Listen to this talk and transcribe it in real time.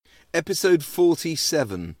Episode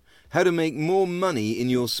 47, How to Make More Money in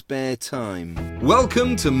Your Spare Time.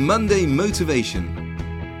 Welcome to Monday Motivation.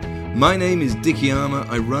 My name is Dickie Armour.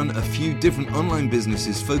 I run a few different online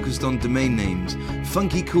businesses focused on domain names,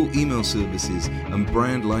 funky cool email services, and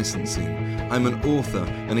brand licensing. I'm an author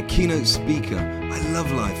and a keynote speaker. I love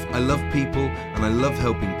life, I love people, and I love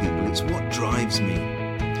helping people. It's what drives me.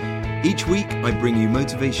 Each week, I bring you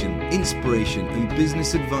motivation, inspiration, and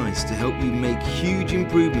business advice to help you make huge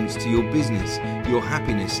improvements to your business, your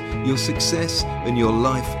happiness, your success, and your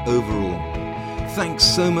life overall. Thanks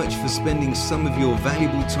so much for spending some of your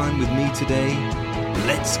valuable time with me today.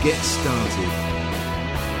 Let's get started.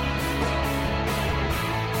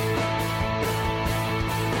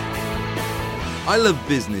 I love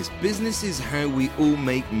business. Business is how we all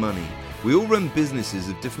make money. We all run businesses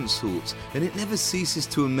of different sorts, and it never ceases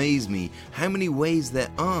to amaze me how many ways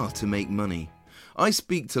there are to make money. I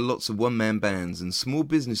speak to lots of one-man bands and small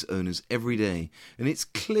business owners every day, and it's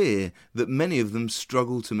clear that many of them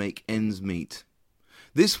struggle to make ends meet.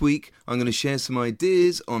 This week, I'm going to share some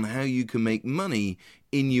ideas on how you can make money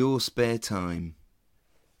in your spare time.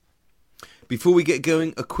 Before we get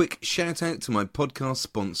going, a quick shout out to my podcast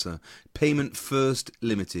sponsor, Payment First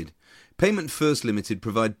Limited. Payment First Limited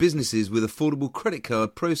provide businesses with affordable credit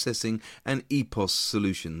card processing and EPOS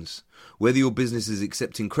solutions. Whether your business is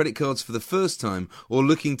accepting credit cards for the first time or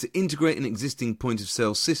looking to integrate an existing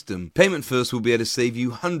point-of-sale system, Payment First will be able to save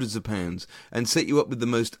you hundreds of pounds and set you up with the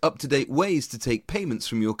most up-to-date ways to take payments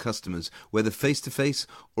from your customers, whether face-to-face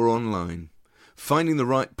or online. Finding the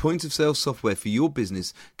right point-of-sale software for your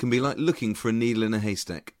business can be like looking for a needle in a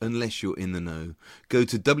haystack, unless you're in the know. Go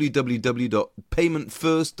to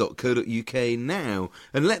www.paymentfirst.co.uk now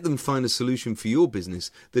and let them find a solution for your business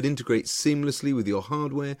that integrates seamlessly with your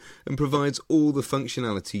hardware and provides all the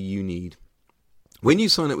functionality you need. When you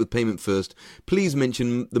sign up with Payment First, please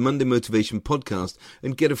mention the Monday Motivation podcast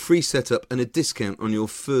and get a free setup and a discount on your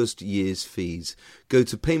first year's fees. Go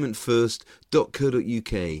to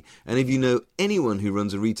paymentfirst.co.uk, and if you know anyone who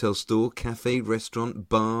runs a retail store, cafe, restaurant,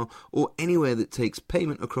 bar, or anywhere that takes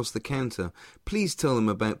payment across the counter, please tell them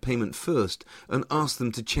about Payment First and ask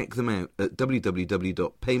them to check them out at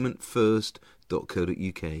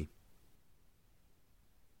www.paymentfirst.co.uk.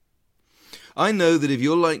 I know that if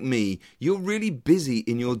you're like me, you're really busy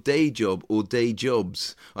in your day job or day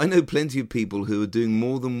jobs. I know plenty of people who are doing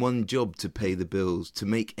more than one job to pay the bills, to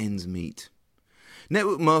make ends meet.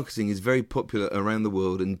 Network marketing is very popular around the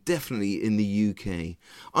world and definitely in the UK.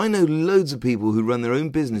 I know loads of people who run their own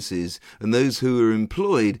businesses and those who are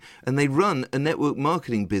employed, and they run a network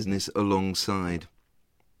marketing business alongside.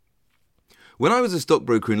 When I was a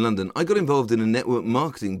stockbroker in London, I got involved in a network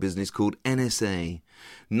marketing business called NSA,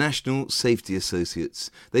 National Safety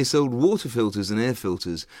Associates. They sold water filters and air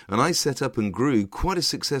filters, and I set up and grew quite a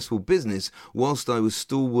successful business whilst I was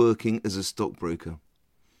still working as a stockbroker.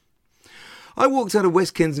 I walked out of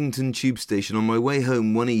West Kensington tube station on my way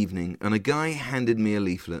home one evening, and a guy handed me a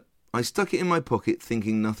leaflet. I stuck it in my pocket,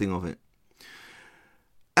 thinking nothing of it.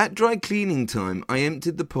 At dry cleaning time, I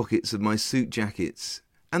emptied the pockets of my suit jackets,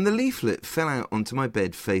 and the leaflet fell out onto my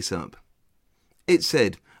bed face up. It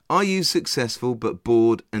said, "Are you successful but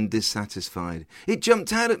bored and dissatisfied?" It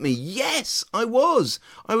jumped out at me. Yes, I was.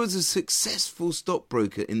 I was a successful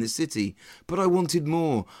stockbroker in the city, but I wanted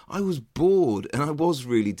more. I was bored and I was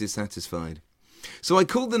really dissatisfied. So I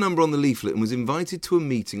called the number on the leaflet and was invited to a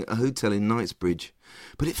meeting at a hotel in Knightsbridge.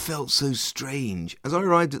 But it felt so strange. As I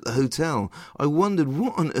arrived at the hotel, I wondered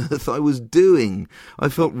what on earth I was doing. I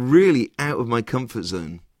felt really out of my comfort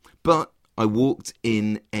zone. But I walked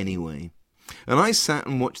in anyway. And I sat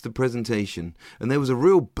and watched the presentation, and there was a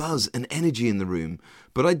real buzz and energy in the room,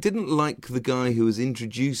 but I didn't like the guy who was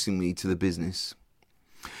introducing me to the business.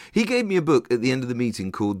 He gave me a book at the end of the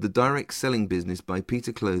meeting called The Direct Selling Business by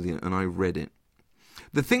Peter Clothier, and I read it.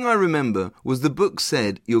 The thing I remember was the book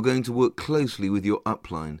said you're going to work closely with your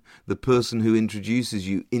upline, the person who introduces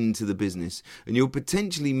you into the business, and you'll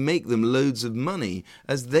potentially make them loads of money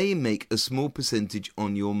as they make a small percentage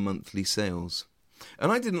on your monthly sales.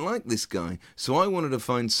 And I didn't like this guy, so I wanted to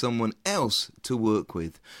find someone else to work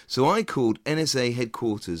with. So I called NSA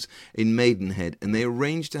headquarters in Maidenhead, and they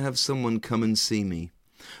arranged to have someone come and see me.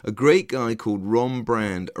 A great guy called Ron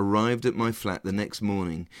Brand arrived at my flat the next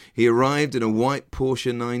morning. He arrived in a white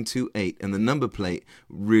Porsche 928, and the number plate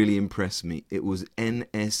really impressed me. It was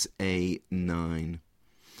NSA 9.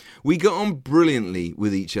 We got on brilliantly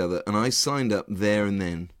with each other, and I signed up there and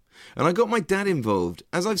then. And I got my dad involved.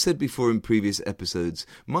 As I've said before in previous episodes,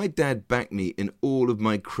 my dad backed me in all of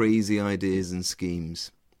my crazy ideas and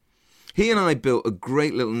schemes. He and I built a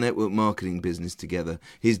great little network marketing business together.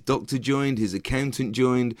 His doctor joined, his accountant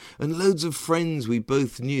joined, and loads of friends we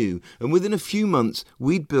both knew. And within a few months,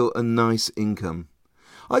 we'd built a nice income.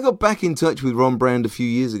 I got back in touch with Ron Brand a few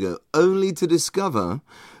years ago, only to discover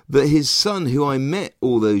that his son, who I met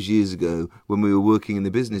all those years ago when we were working in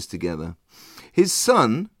the business together, his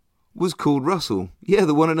son was called Russell. Yeah,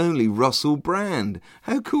 the one and only Russell Brand.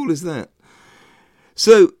 How cool is that?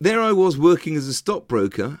 So there I was working as a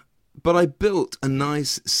stockbroker, but I built a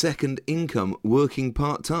nice second income working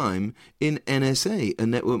part-time in NSA, a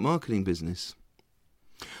network marketing business.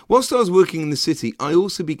 Whilst I was working in the city, I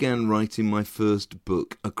also began writing my first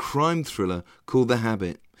book, a crime thriller called The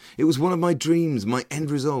Habit. It was one of my dreams, my end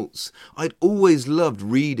results. I'd always loved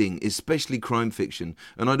reading, especially crime fiction,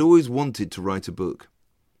 and I'd always wanted to write a book.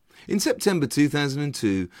 In September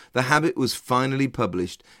 2002, The Habit was finally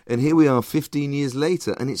published, and here we are 15 years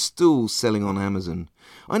later, and it's still selling on Amazon.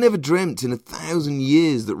 I never dreamt in 1,000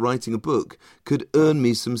 years that writing a book could earn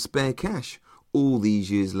me some spare cash all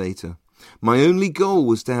these years later. My only goal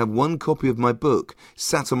was to have one copy of my book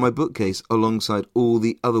sat on my bookcase alongside all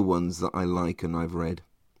the other ones that I like and I've read.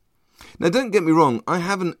 Now, don't get me wrong, I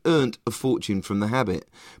haven't earned a fortune from The Habit,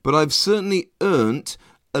 but I've certainly earned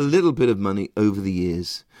a little bit of money over the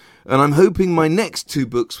years. And I'm hoping my next 2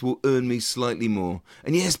 books will earn me slightly more.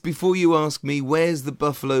 And yes, before you ask me, Where's the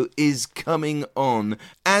Buffalo is coming on,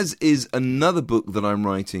 as is another book that I'm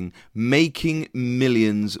writing, Making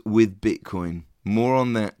Millions with Bitcoin. More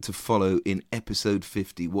on that to follow in episode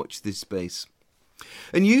 50. Watch this space.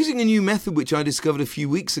 And using a new method which I discovered a few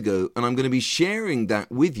weeks ago, and I'm going to be sharing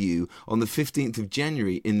that with you on the 15th of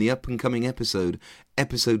January in the up-and-coming episode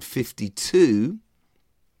 52,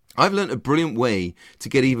 I've learnt a brilliant way to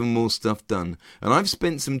get even more stuff done, and I've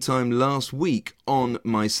spent some time last week on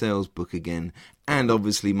my sales book again, and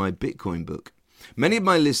obviously my Bitcoin book. Many of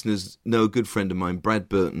my listeners know a good friend of mine, Brad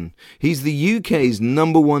Burton. He's the UK's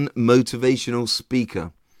 #1 motivational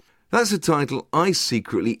speaker. That's a title I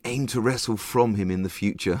secretly aim to wrestle from him in the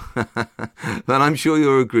future. And I'm sure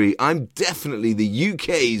you'll agree, I'm definitely the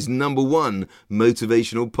UK's #1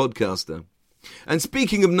 motivational podcaster. And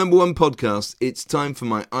speaking of #1 podcasts, it's time for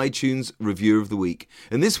my iTunes Review of the Week.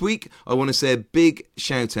 And this week, I want to say a big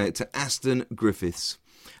shout out to Aston Griffiths.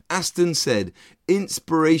 Aston said,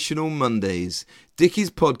 Inspirational Mondays.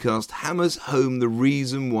 Dickie's podcast hammers home the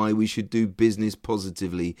reason why we should do business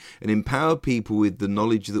positively and empower people with the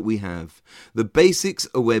knowledge that we have. The basics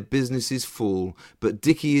are where businesses fall, but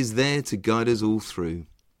Dickie is there to guide us all through.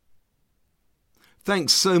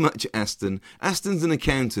 Thanks so much, Aston. Aston's an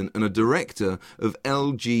accountant and a director of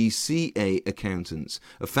LGCA Accountants,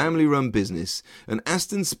 a family-run business, and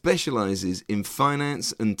Aston specialises in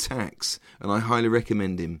finance and tax, and I highly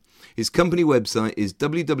recommend him. His company website is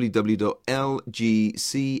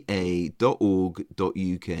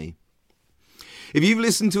www.lgca.org.uk. If you've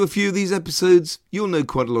listened to a few of these episodes, you'll know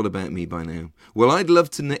quite a lot about me by now. Well, I'd love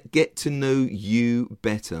to get to know you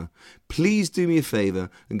better. Please do me a favour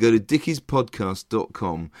and go to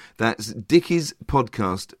dickiespodcast.com. That's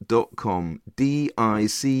dickiespodcast.com.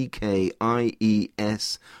 DICKIES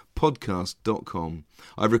podcast.com.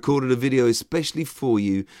 I've recorded a video especially for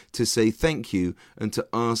you to say thank you and to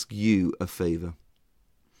ask you a favour.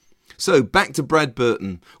 So, back to Brad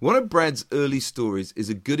Burton. One of Brad's early stories is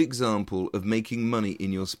a good example of making money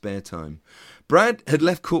in your spare time. Brad had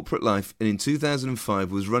left corporate life and in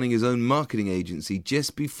 2005 was running his own marketing agency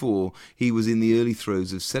just before he was in the early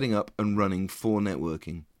throes of setting up and running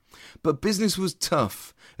 4Networking. But business was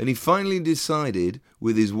tough, and he finally decided,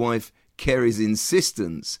 with his wife Kerry's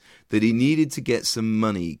insistence, that he needed to get some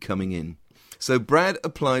money coming in. So Brad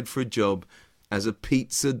applied for a job as a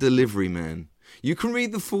pizza delivery man. You can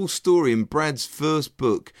read the full story in Brad's first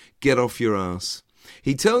book, Get Off Your Ass.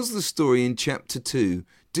 He tells the story in chapter 2,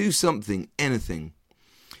 Do Something, Anything.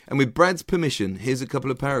 And with Brad's permission, here's a couple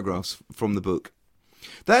of paragraphs from the book.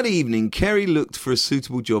 That evening, Kerry looked for a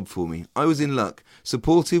suitable job for me. I was in luck.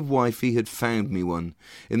 Supportive wifey had found me one.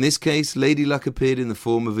 In this case, Lady Luck appeared in the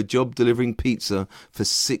form of a job delivering pizza for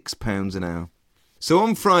 £6 an hour. So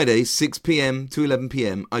on Friday, 6 p.m. to 11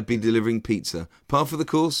 p.m, I'd be delivering pizza. Par for the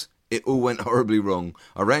course? It all went horribly wrong.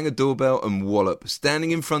 I rang a doorbell and wallop.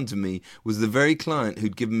 Standing in front of me was the very client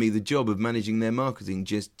who'd given me the job of managing their marketing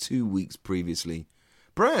just 2 weeks previously.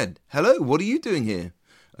 Brad, hello, what are you doing here?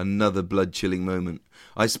 Another blood-chilling moment.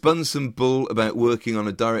 I spun some bull about working on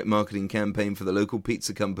a direct marketing campaign for the local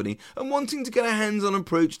pizza company and wanting to get a hands-on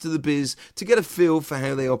approach to the biz to get a feel for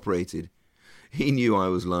how they operated. He knew I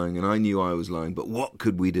was lying and I knew I was lying, but what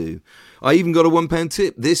could we do? I even got a £1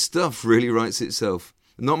 tip. This stuff really writes itself.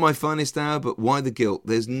 Not my finest hour, but why the guilt?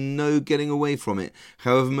 There's no getting away from it.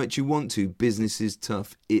 However much you want to, business is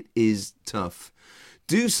tough. It is tough.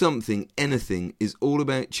 Do something, anything, is all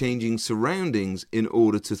about changing surroundings in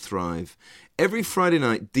order to thrive. Every Friday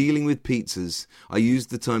night, dealing with pizzas, I use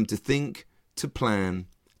the time to think, to plan,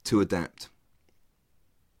 to adapt.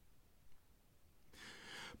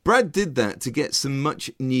 Brad did that to get some much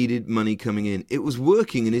needed money coming in. It was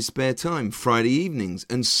working in his spare time, Friday evenings,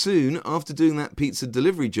 and soon after doing that pizza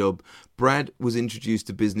delivery job, Brad was introduced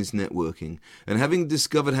to business networking. And having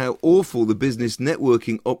discovered how awful the business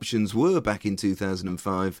networking options were back in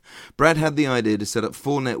 2005, Brad had the idea to set up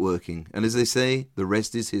 4Networking, and as they say, the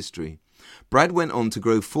rest is history. Brad went on to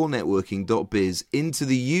grow 4Networking.biz into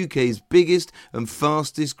the UK's biggest and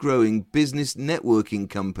fastest growing business networking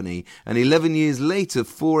company, and 11 years later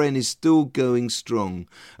 4N is still going strong,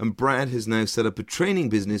 and Brad has now set up a training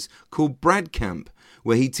business called Brad Camp,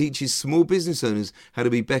 where he teaches small business owners how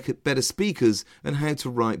to be better speakers and how to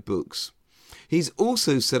write books. He's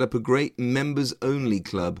also set up a great members-only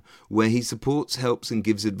club where he supports, helps and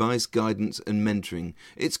gives advice, guidance and mentoring.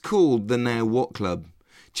 It's called the Now What Club.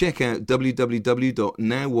 Check out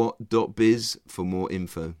www.nowwhat.biz for more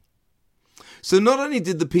info. So not only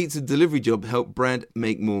did the pizza delivery job help Brad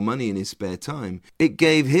make more money in his spare time, it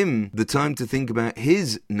gave him the time to think about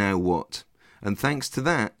his now what. And thanks to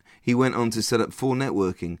that, he went on to set up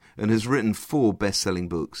 4Networking and has written 4 best-selling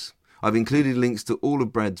books. I've included links to all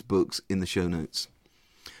of Brad's books in the show notes.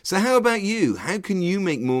 So how about you? How can you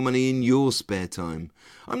make more money in your spare time?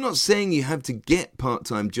 I'm not saying you have to get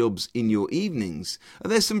part-time jobs in your evenings.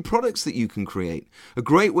 There's some products that you can create. A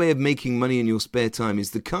great way of making money in your spare time is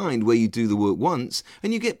the kind where you do the work once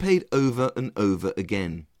and you get paid over and over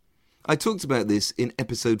again. I talked about this in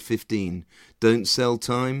episode 15. Don't sell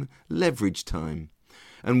time, leverage time.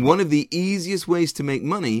 And one of the easiest ways to make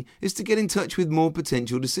money is to get in touch with more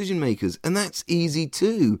potential decision makers. And that's easy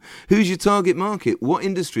too. Who's your target market? What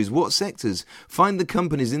industries? What sectors? Find the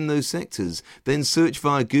companies in those sectors. Then search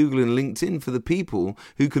via Google and LinkedIn for the people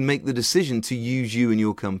who can make the decision to use you and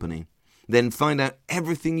your company. Then find out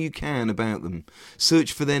everything you can about them.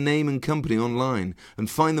 Search for their name and company online and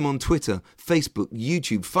find them on Twitter, Facebook,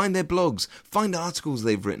 YouTube. Find their blogs, find articles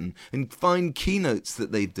they've written and find keynotes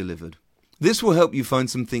that they've delivered. This will help you find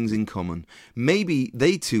some things in common. Maybe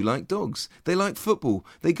they too like dogs. They like football.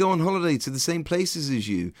 They go on holiday to the same places as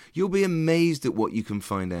you. You'll be amazed at what you can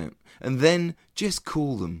find out. And then just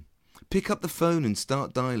call them. Pick up the phone and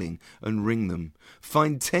start dialing and ring them.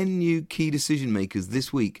 Find 10 new key decision makers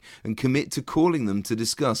this week and commit to calling them to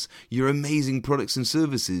discuss your amazing products and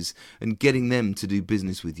services and getting them to do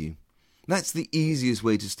business with you. That's the easiest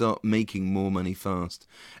way to start making more money fast.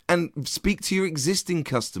 And speak to your existing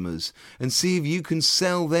customers and see if you can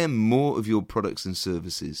sell them more of your products and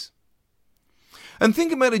services. And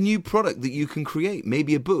think about a new product that you can create,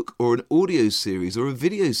 maybe a book or an audio series or a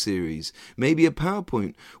video series, maybe a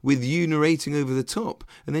PowerPoint with you narrating over the top,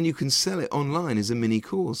 and then you can sell it online as a mini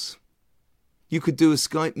course. You could do a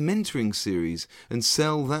Skype mentoring series and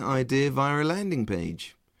sell that idea via a landing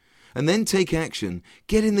page. And then take action.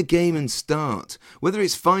 Get in the game and start. Whether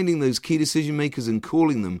it's finding those key decision makers and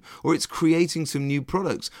calling them, or it's creating some new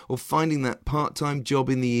products, or finding that part-time job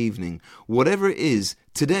in the evening. Whatever it is,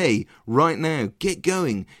 today, right now, get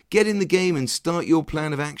going. Get in the game and start your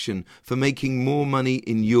plan of action for making more money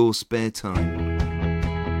in your spare time.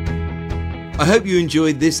 I hope you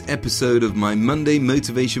enjoyed this episode of my Monday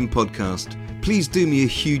Motivation Podcast. Please do me a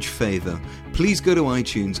huge favour. Please go to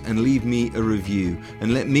iTunes and leave me a review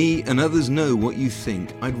and let me and others know what you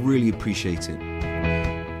think. I'd really appreciate it.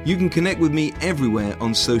 You can connect with me everywhere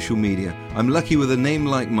on social media. I'm lucky with a name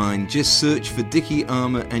like mine. Just search for Dickie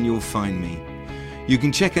Armour and you'll find me. You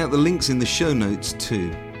can check out the links in the show notes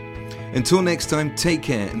too. Until next time, take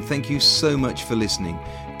care and thank you so much for listening.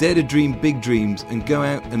 Dare to dream big dreams and go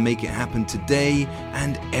out and make it happen today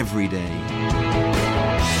and every day.